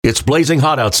It's blazing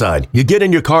hot outside. You get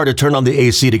in your car to turn on the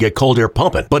AC to get cold air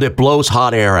pumping, but it blows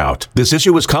hot air out. This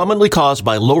issue is commonly caused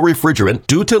by low refrigerant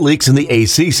due to leaks in the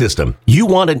AC system. You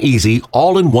want an easy,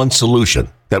 all-in-one solution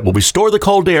that will restore the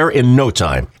cold air in no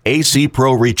time. AC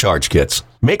Pro Recharge Kits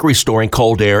make restoring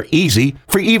cold air easy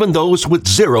for even those with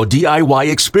zero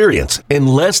DIY experience in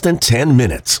less than 10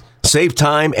 minutes. Save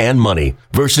time and money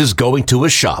versus going to a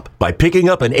shop by picking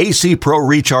up an AC Pro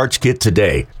Recharge Kit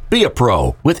today. Be a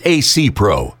pro with AC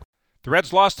Pro. The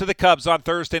Reds lost to the Cubs on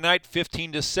Thursday night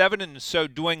 15-7, and in so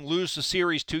doing lose the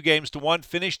series 2-1,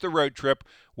 finished the road trip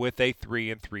with a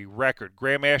 3-3 record.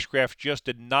 Graham Ashcraft just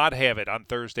did not have it on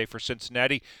Thursday for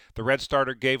Cincinnati. The Red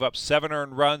starter gave up 7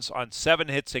 earned runs on 7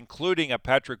 hits, including a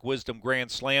Patrick Wisdom grand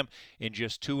slam in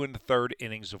just 2 1/3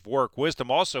 innings of work.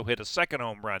 Wisdom also hit a second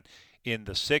home run in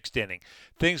the 6th inning.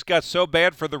 Things got so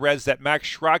bad for the Reds that Max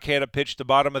Schrock had to pitch the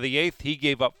bottom of the 8th. He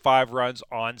gave up 5 runs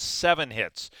on 7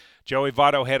 hits. Joey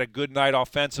Votto had a good night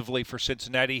offensively for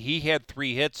Cincinnati. He had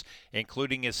 3 hits,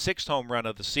 including his 6th home run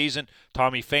of the season.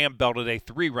 Tommy Pham belted a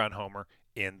 3-run homer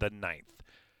in the 9th.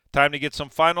 Time to get some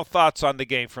final thoughts on the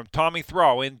game from Tommy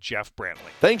Thrall and Jeff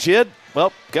Brantley. Thanks, Ed.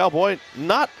 Well, Cowboy,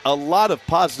 not a lot of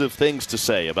positive things to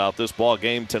say about this ball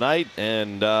game tonight.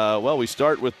 And, we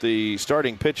start with the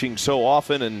starting pitching so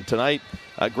often. And tonight,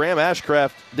 Graham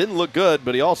Ashcraft didn't look good,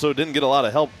 but he also didn't get a lot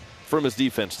of help from his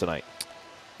defense tonight.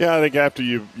 Yeah, I think after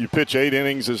you pitch 8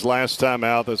 innings his last time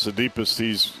out, that's the deepest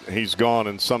he's gone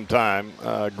in some time.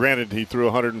 Granted, he threw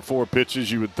 104 pitches.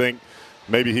 You would think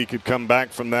maybe he could come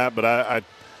back from that, but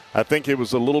I think it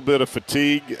was a little bit of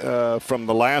fatigue from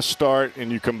the last start,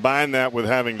 and you combine that with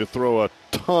having to throw a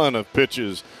ton of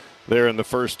pitches there in the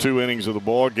first 2 innings of the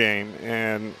ball game,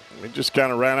 and it just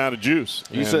kind of ran out of juice.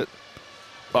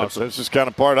 That's just kind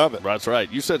of part of it. That's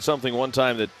right. You said something one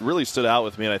time that really stood out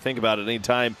with me, and I think about it any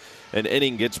time an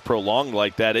inning gets prolonged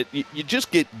like that. You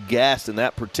just get gassed in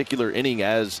that particular inning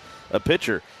as a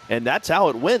pitcher, and that's how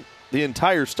it went the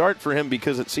entire start for him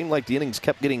because it seemed like the innings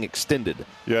kept getting extended.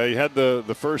 Yeah, he had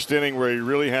the first inning where he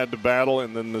really had to battle,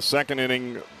 and then the second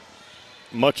inning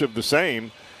much of the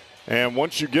same. And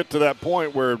once you get to that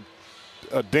point where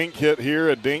a dink hit here,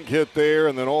 a dink hit there,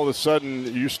 and then all of a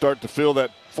sudden you start to feel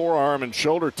that forearm and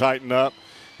shoulder tighten up,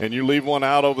 and you leave one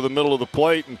out over the middle of the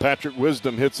plate, and Patrick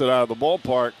Wisdom hits it out of the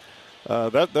ballpark,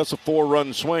 that's a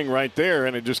 4-run swing right there,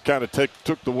 and it just kind of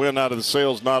took the wind out of the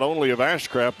sails not only of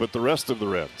Ashcraft but the rest of the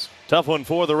Reds. Tough one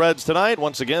for the Reds tonight.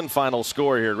 Once again, final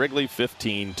score here at Wrigley,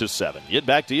 15-7. Yid,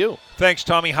 back to you. Thanks,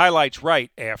 Tommy. Highlights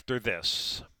right after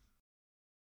this.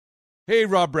 Hey,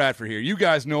 Rob Bradford here. You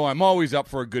guys know I'm always up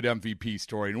for a good MVP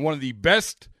story, and one of the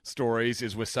best stories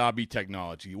is Wasabi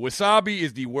Technology. Wasabi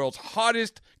is the world's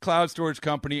hottest cloud storage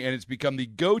company, and it's become the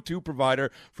go-to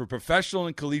provider for professional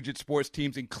and collegiate sports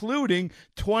teams, including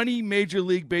 20 Major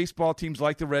League Baseball teams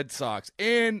like the Red Sox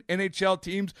and NHL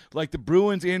teams like the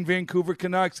Bruins and Vancouver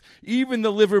Canucks. Even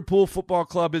the Liverpool Football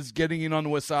Club is getting in on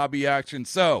the Wasabi action.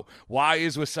 So, why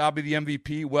is Wasabi the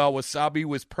MVP? Well, Wasabi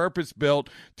was purpose-built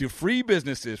to free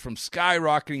businesses from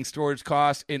skyrocketing storage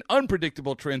costs and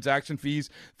unpredictable transaction fees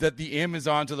that the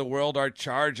Amazons of the world are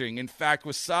charging. In fact,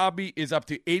 Wasabi is up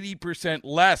to 80%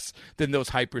 less than those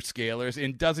hyperscalers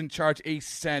and doesn't charge a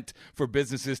cent for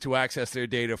businesses to access their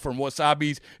data. From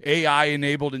Wasabi's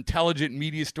AI-enabled intelligent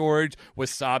media storage,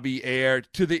 Wasabi Air,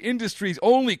 to the industry's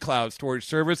only cloud storage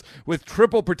service with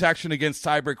triple protection against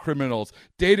cyber criminals,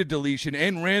 data deletion,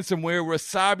 and ransomware,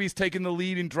 Wasabi's taken the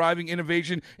lead in driving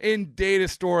innovation in data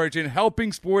storage and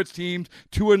helping sports teams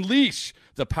to unleash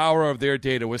the power of their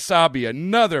data. Wasabi,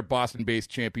 another Boston-based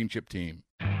championship team.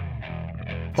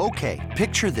 Okay,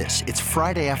 picture this. It's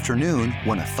Friday afternoon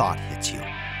when a thought hits you.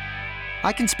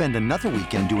 I can spend another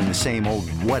weekend doing the same old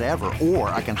whatever, or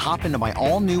I can hop into my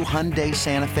all-new Hyundai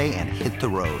Santa Fe and hit the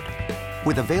road.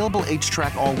 With available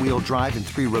H-Track all-wheel drive and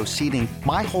 3-row seating,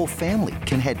 my whole family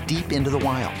can head deep into the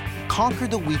wild. Conquer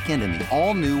the weekend in the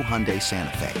all-new Hyundai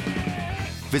Santa Fe.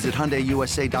 Visit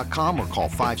HyundaiUSA.com or call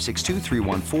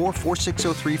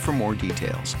 562-314-4603 for more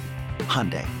details.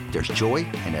 Hyundai, there's joy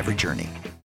in every journey.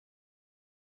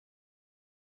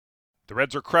 The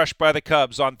Reds are crushed by the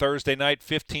Cubs on Thursday night,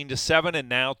 15-7, and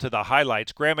now to the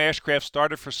highlights. Graham Ashcraft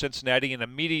started for Cincinnati and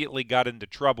immediately got into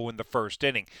trouble in the first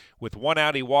inning. With 1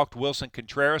 out, he walked Wilson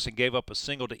Contreras and gave up a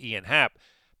single to Ian Happ.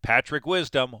 Patrick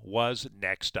Wisdom was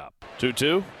next up.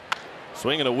 2-2.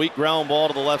 Swinging a weak ground ball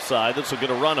to the left side. This will get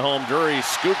a run home. Drury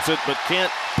scoops it but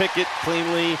can't pick it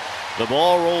cleanly. The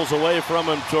ball rolls away from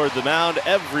him toward the mound.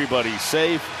 Everybody's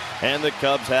safe, and the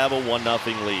Cubs have a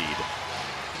 1-0 lead.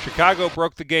 Chicago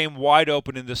broke the game wide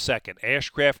open in the second.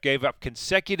 Ashcraft gave up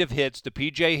consecutive hits to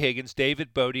P.J. Higgins,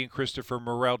 David Bodie, and Christopher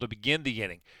Morel to begin the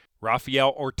inning. Rafael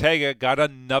Ortega got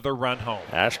another run home.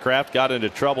 Ashcraft got into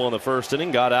trouble in the first inning,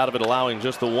 got out of it allowing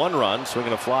just the one run,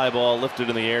 swinging a fly ball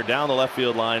lifted in the air down the left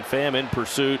field line. Pham in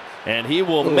pursuit, and he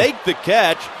will make the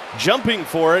catch, jumping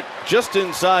for it just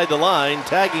inside the line,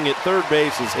 tagging at third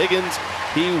base is Higgins.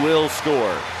 He will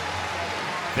score.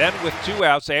 Then with 2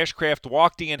 outs, Ashcraft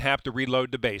walked in and had to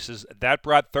reload the bases. That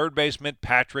brought third baseman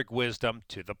Patrick Wisdom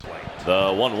to the plate.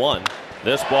 The 1-1.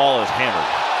 This ball is hammered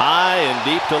high and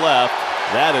deep to left.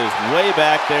 That is way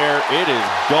back there. It is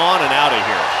gone and out of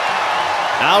here.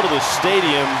 Out of the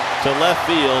stadium to left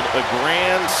field. A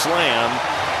grand slam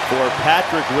for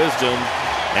Patrick Wisdom,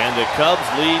 and the Cubs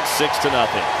lead 6-0.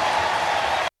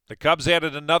 The Cubs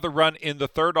added another run in the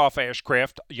third off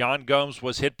Ashcraft. Yan Gomes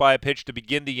was hit by a pitch to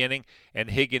begin the inning,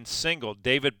 and Higgins singled.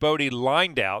 David Bodie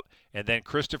lined out, and then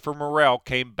Christopher Morel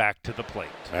came back to the plate.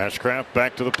 Ashcraft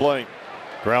back to the plate.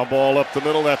 Ground ball up the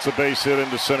middle. That's a base hit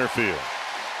into center field.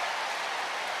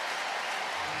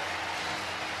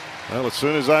 Well, as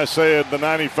soon as I say it, the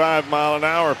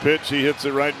 95-mile-an-hour pitch, he hits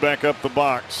it right back up the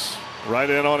box. Right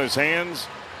in on his hands.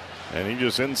 And he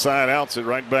just inside outs it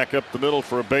right back up the middle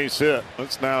for a base hit.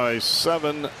 It's now a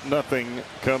 7-0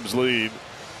 Cubs lead.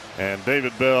 And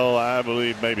David Bell, I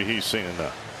believe maybe he's seen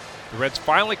enough. The Reds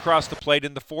finally crossed the plate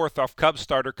in the fourth off Cubs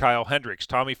starter Kyle Hendricks.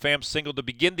 Tommy Pham singled to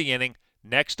begin the inning.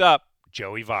 Next up,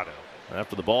 Joey Votto.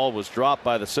 After the ball was dropped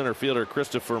by the center fielder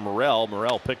Christopher Morel,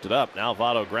 Morel picked it up. Now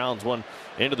Votto grounds one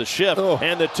into the shift.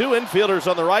 And the two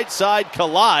infielders on the right side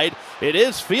collide. It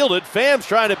is fielded. Pham's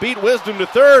trying to beat Wisdom to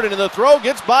third, and the throw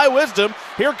gets by Wisdom.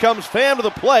 Here comes Pham to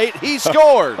the plate. He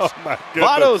scores.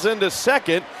 Votto's into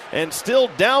second, and still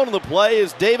down in the play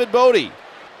is David Bodie.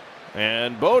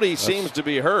 And Bodie seems to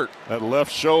be hurt. That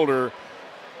left shoulder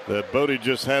that Bodie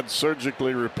just had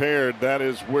surgically repaired, that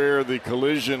is where the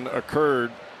collision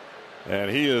occurred.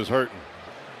 And he is hurting.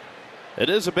 It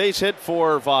is a base hit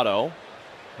for Votto.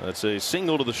 That's a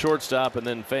single to the shortstop, and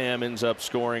then Pham ends up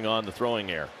scoring on the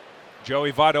throwing error.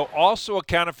 Joey Votto also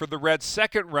accounted for the Reds'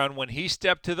 second run when he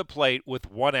stepped to the plate with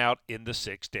 1 out in the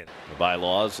 6th inning. The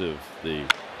bylaws of the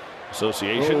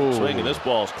association swinging this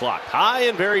ball's clocked high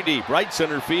and very deep. Right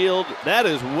center field. That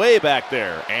is way back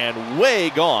there and way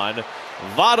gone.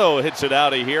 Votto hits it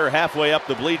out of here halfway up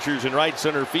the bleachers in right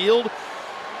center field.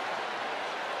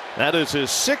 That is his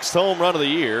 6th home run of the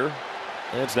year.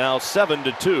 It's now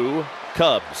 7-2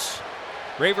 Cubs.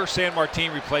 Raver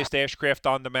Sanmartin replaced Ashcraft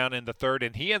on the mound in the third,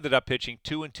 and he ended up pitching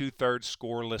 2 2/3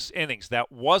 scoreless innings.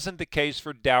 That wasn't the case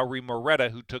for Dowry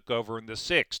Moretta, who took over in the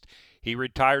 6th. He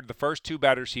retired the first 2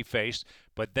 batters he faced,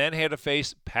 but then had to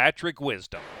face Patrick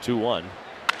Wisdom. 2-1.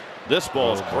 This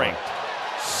ball's cranked.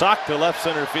 Socked to left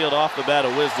center field off the bat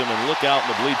of Wisdom, and look out in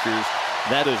the bleachers.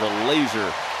 That is a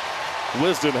laser.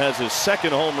 Wisdom has his 2nd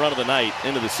home run of the night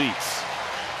into the seats.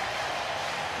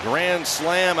 Grand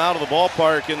slam out of the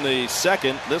ballpark in the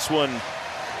 2nd. This one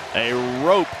a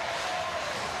rope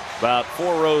about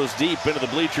 4 rows deep into the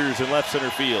bleachers in left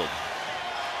center field.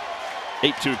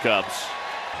 8-2 Cubs.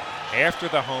 After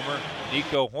the homer,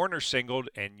 Nico Horner singled,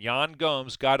 and Yan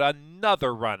Gomes got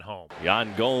another run home.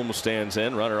 Yan Gomes stands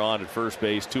in, runner on at first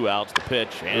base, 2 outs, the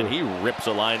pitch, and he rips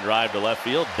a line drive to left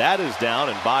field. That is down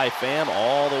and by Pham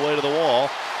all the way to the wall.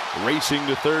 Racing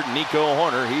to third, Nico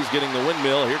Horner. He's getting the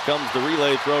windmill. Here comes the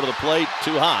relay throw to the plate,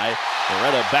 too high.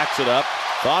 Moretta backs it up.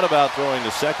 Thought about throwing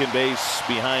to second base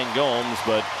behind Gomes,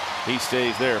 but he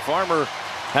stays there. Farmer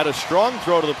had a strong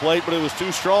throw to the plate, but it was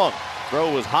too strong. Throw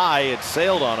was high, it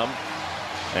sailed on him,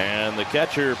 and the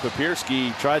catcher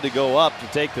Papierski tried to go up to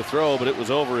take the throw, but it was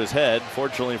over his head.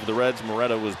 Fortunately for the Reds,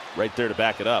 Moretta was right there to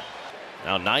back it up.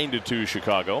 Now 9-2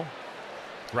 Chicago.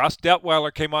 Ross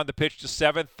Detweiler came on the pitch to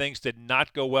 7th. Things did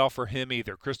not go well for him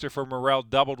either. Christopher Morel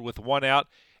doubled with 1 out,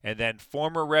 and then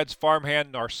former Reds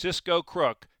farmhand Narcisco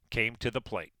Crook came to the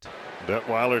plate.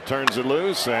 Detweiler turns it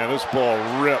loose, and this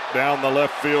ball ripped down the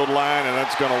left field line, and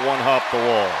that's going to one-hop the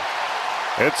wall.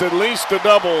 It's at least a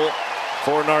double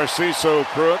for Narciso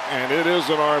Crook, and it is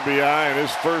an RBI, and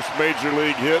his first major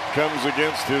league hit comes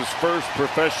against his first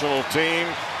professional team,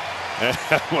 and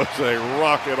that was a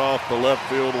rocket off the left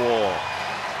field wall.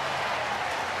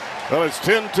 Well, it's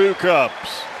 10-2 Cubs.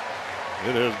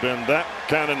 It has been that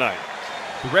kind of night.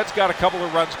 The Reds got a couple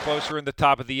of runs closer in the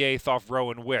top of the 8th off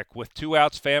Rowan Wick. With 2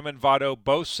 outs, Pham and Votto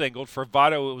both singled. For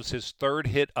Votto, it was his 3rd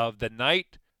hit of the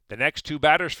night. The next 2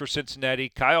 batters for Cincinnati,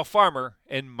 Kyle Farmer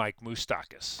and Mike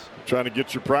Moustakas. Trying to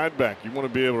get your pride back. You want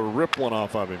to be able to rip one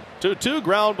off of him. 2-2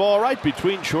 ground ball right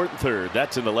between short and third.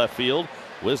 That's in the left field.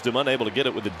 Wisdom unable to get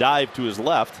it with a dive to his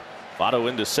left. Votto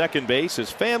into second base as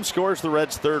Pham scores the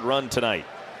Reds' 3rd run tonight.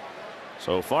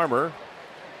 So Farmer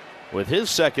with his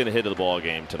 2nd hit of the ball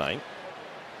game tonight.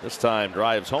 This time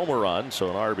drives home a run, so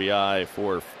an RBI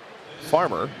for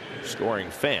Farmer, scoring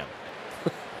Pham.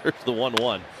 Here's the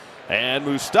 1-1. And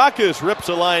Moustakas rips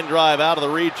a line drive out of the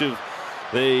reach of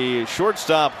the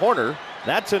shortstop Horner.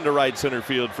 That's into right center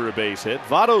field for a base hit.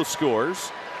 Votto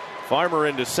scores. Farmer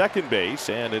into second base,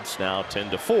 and it's now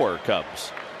 10-4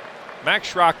 Cubs.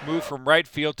 Max Schrock moved from right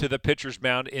field to the pitcher's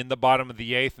mound in the bottom of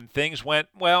the 8th, and things went,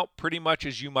 well, pretty much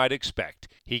as you might expect.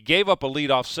 He gave up a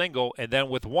leadoff single, and then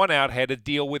with one out had to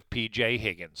deal with P.J.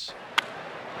 Higgins.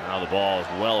 Now the ball is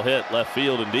well hit, left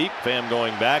field and deep. Pham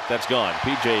going back, that's gone.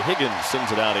 P.J. Higgins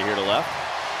sends it out of here to left.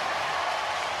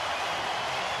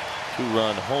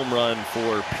 2-run home run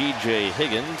for P.J.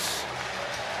 Higgins.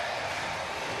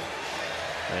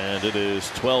 And it is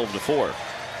 12-4.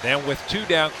 Then with 2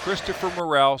 down, Christopher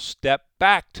Morel stepped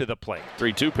back to the plate.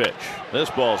 3-2 pitch.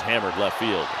 This ball's hammered left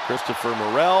field. Christopher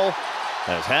Morel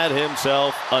has had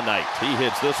himself a night. He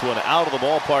hits this one out of the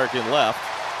ballpark in left.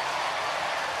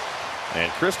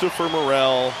 And Christopher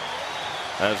Morel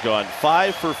has gone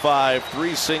 5 for 5,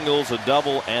 3 singles, a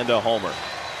double, and a homer.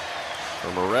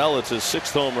 For Morel, it's his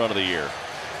 6th home run of the year.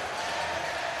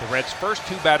 The Reds' first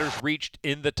 2 batters reached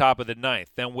in the top of the 9th.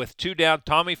 Then with 2 down,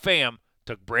 Tommy Pham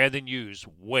took Brandon Hughes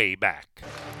way back.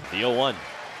 The 0-1.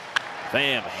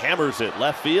 Pham hammers it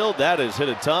left field. That is hit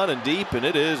a ton and deep, and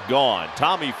it is gone.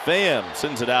 Tommy Pham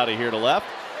sends it out of here to left.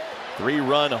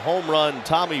 3-run home run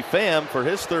Tommy Pham for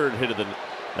his 3rd hit of the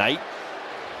night.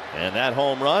 And that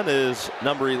home run is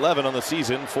number 11 on the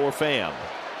season for Pham.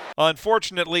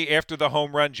 Unfortunately, after the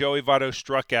home run, Joey Votto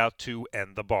struck out to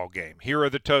end the ball game. Here are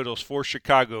the totals for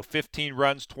Chicago: 15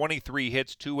 runs, 23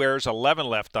 hits, 2 errors, 11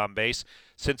 left on base.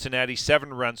 Cincinnati,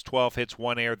 7 runs, 12 hits,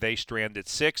 1 error. They stranded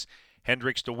 6.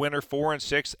 Hendricks the winner,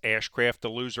 4-6. Ashcraft the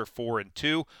loser,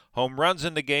 4-2. Home runs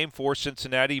in the game for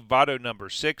Cincinnati: Votto number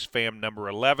 6, Pham number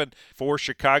 11. For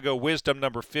Chicago, Wisdom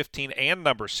number 15 and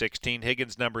number 16.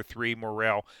 Higgins number 3,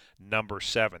 Morel number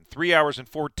 7. 3 hours and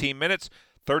 14 minutes.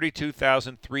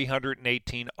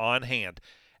 32,318 on hand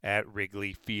at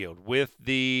Wrigley Field. With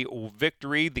the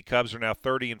victory, the Cubs are now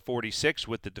 30-46.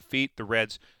 With the defeat, the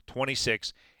Reds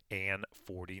 26-49.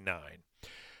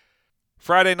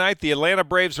 Friday night, the Atlanta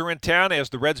Braves are in town as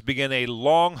the Reds begin a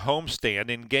long homestand.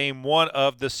 In Game 1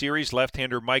 of the series,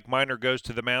 left-hander Mike Minor goes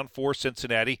to the mound for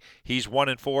Cincinnati. He's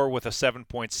 1-4 with a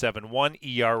 7.71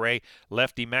 ERA.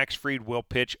 Lefty Max Fried will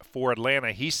pitch for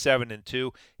Atlanta. He's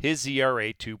 7-2. His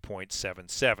ERA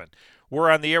 2.77. We're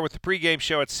on the air with the pregame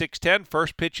show at 6:10.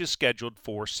 First pitch is scheduled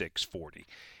for 6:40.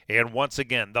 And once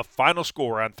again, the final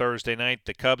score on Thursday night,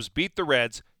 the Cubs beat the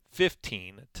Reds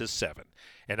 15-7.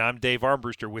 And I'm Dave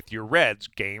Armbruster with your Reds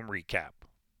game recap.